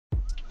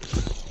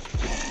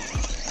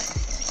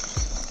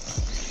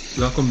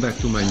Welcome back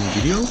to my new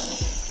video.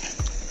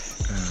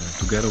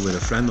 Together with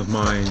a friend of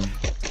mine,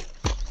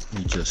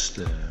 we just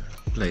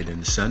played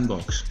in the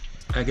sandbox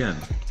again.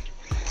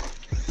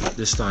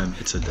 This time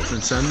it's a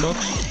different sandbox,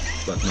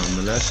 but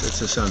nonetheless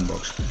it's a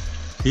sandbox.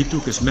 He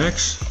took his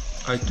Maxx,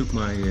 I took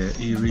my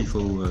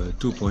E-revo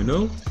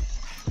 2.0,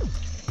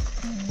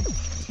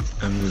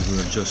 and we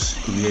were just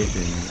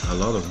creating a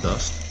lot of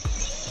dust.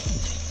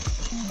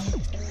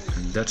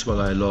 And that's what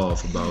I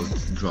love about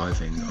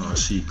driving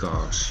RC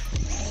cars.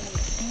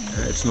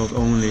 It's not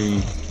only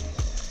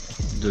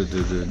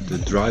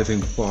the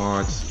driving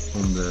part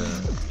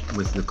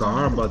with the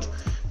car, but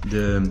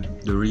the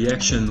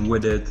reaction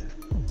with it,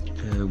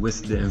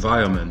 with the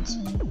environment.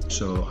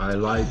 So I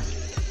like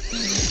to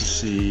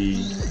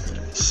see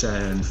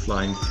sand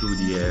flying through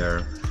the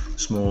air,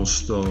 small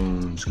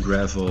stones,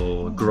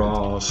 gravel,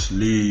 grass,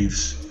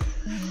 leaves.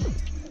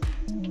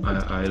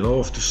 I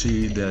love to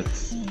see that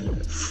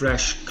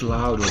fresh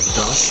cloud of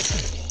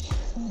dust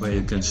where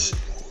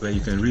you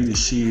can really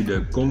see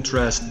the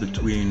contrast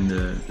between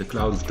the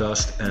cloud of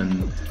dust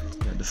and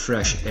the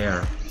fresh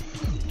air.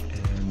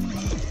 And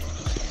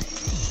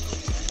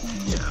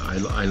yeah,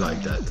 I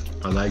like that.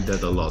 I like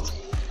that a lot.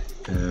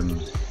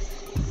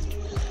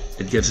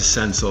 It gives a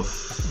sense of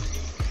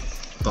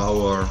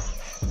power,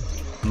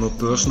 not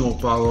personal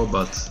power,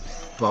 but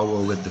power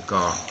with the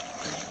car.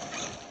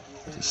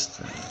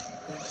 Just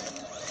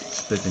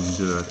spitting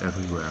dirt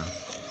everywhere.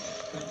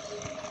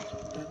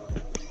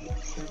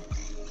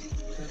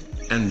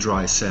 And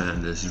dry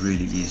sand is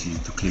really easy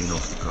to clean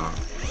off the car,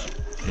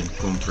 in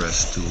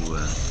contrast to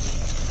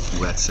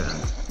wet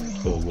sand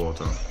or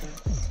water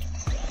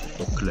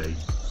or clay.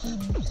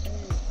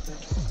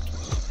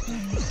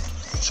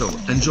 So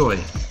enjoy!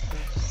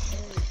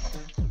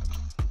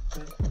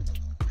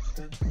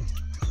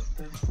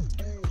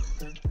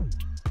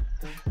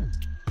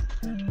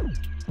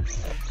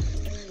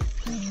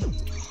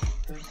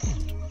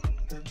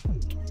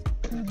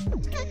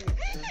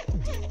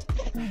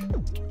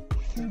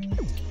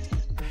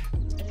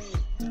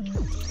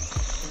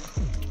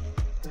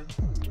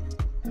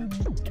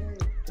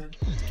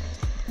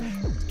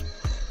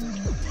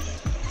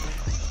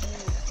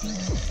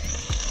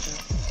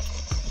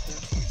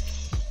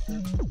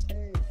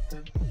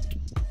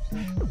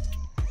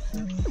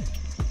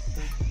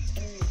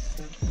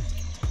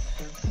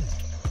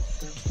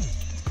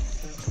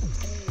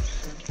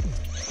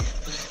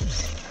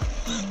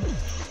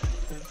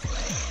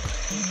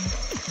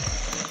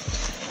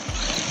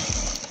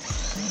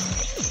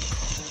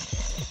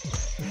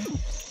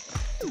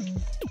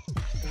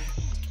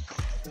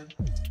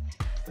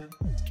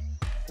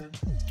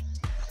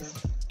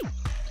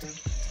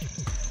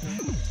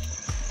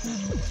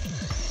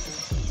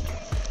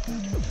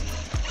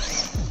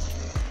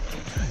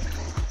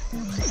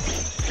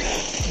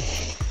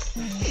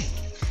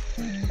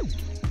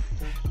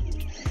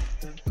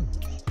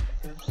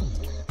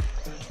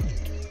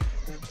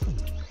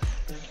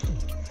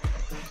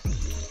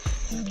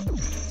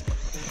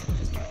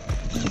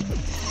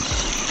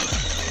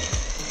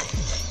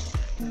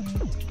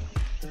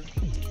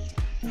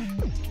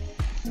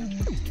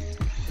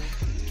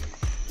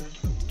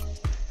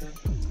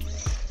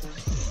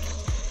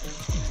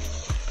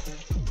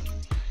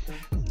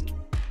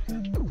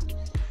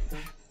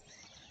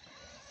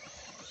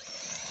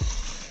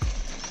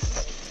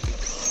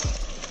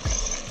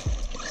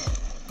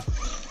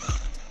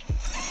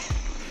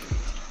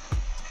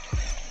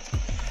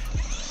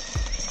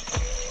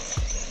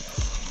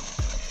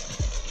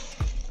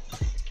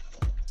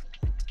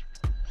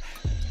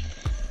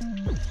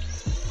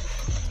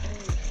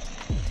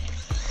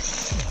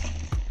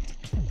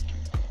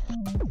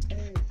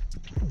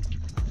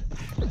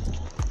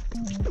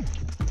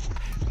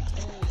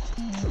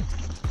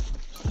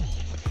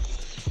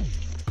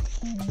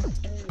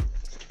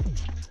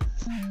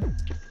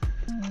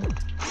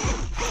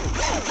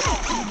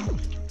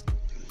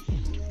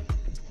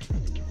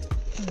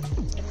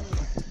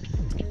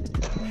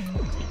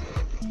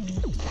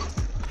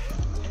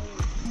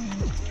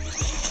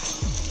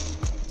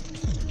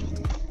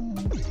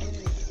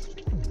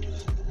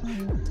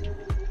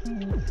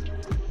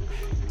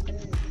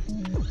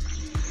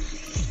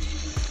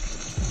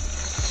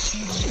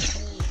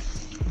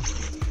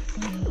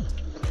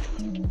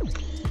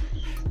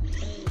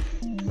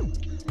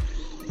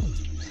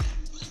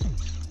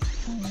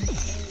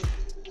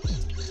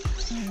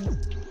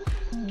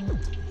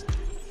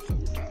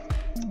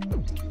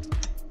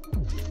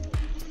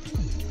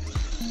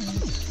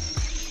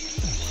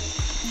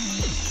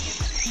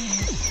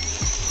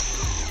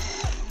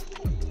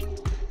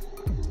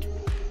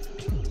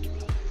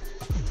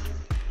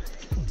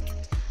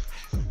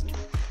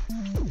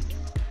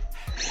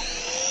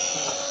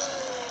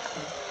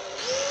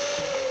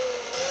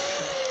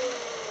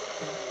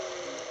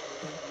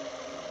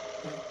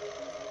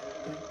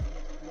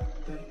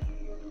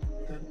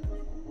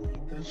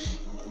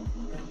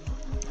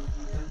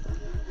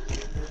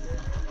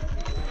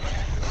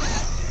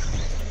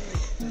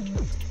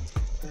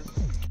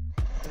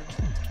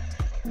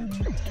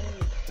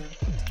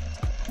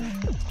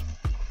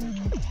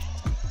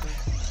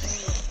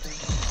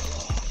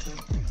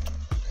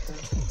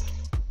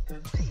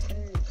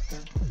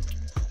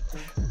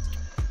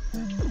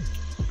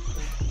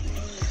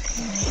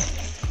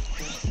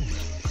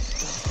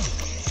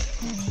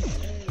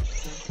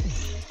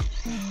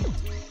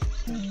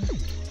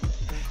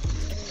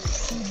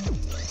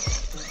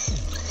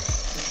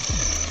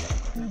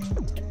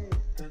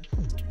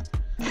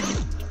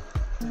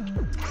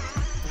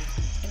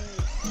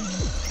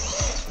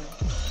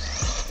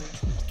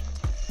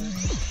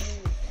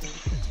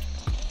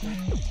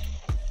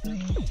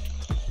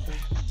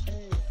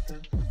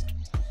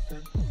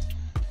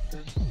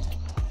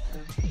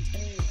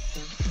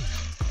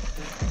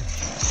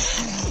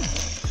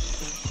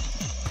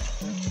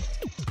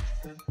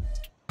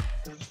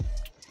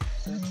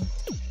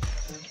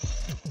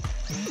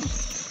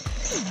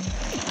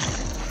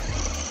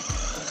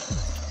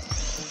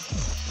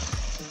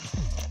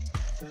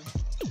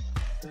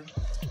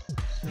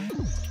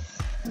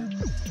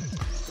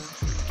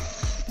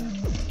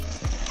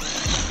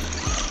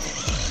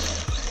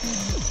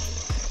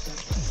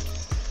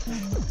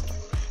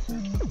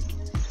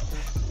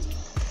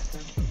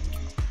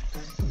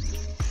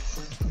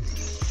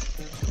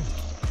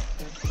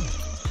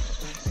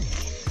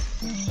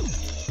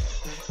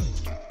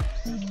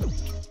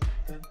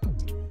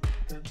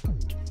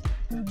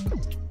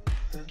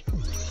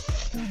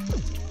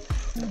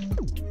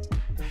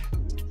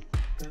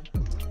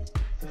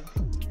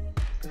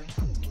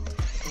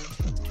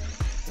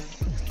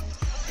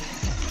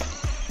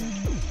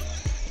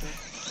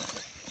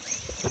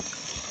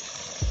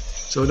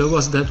 So there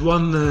was that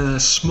one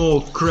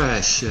small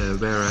crash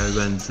where I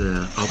went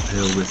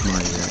uphill with my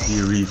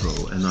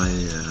E-revo, and I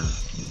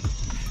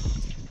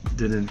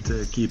didn't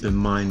keep in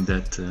mind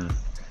that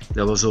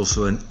there was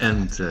also an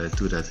end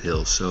to that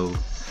hill. So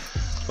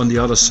on the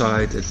other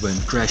side it went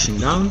crashing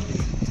down.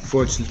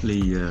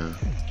 Fortunately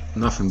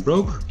nothing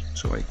broke,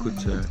 so I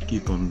could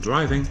keep on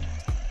driving.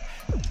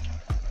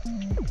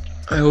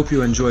 I hope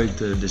you enjoyed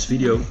this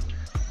video,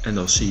 and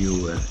I'll see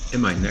you in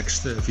my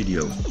next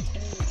video.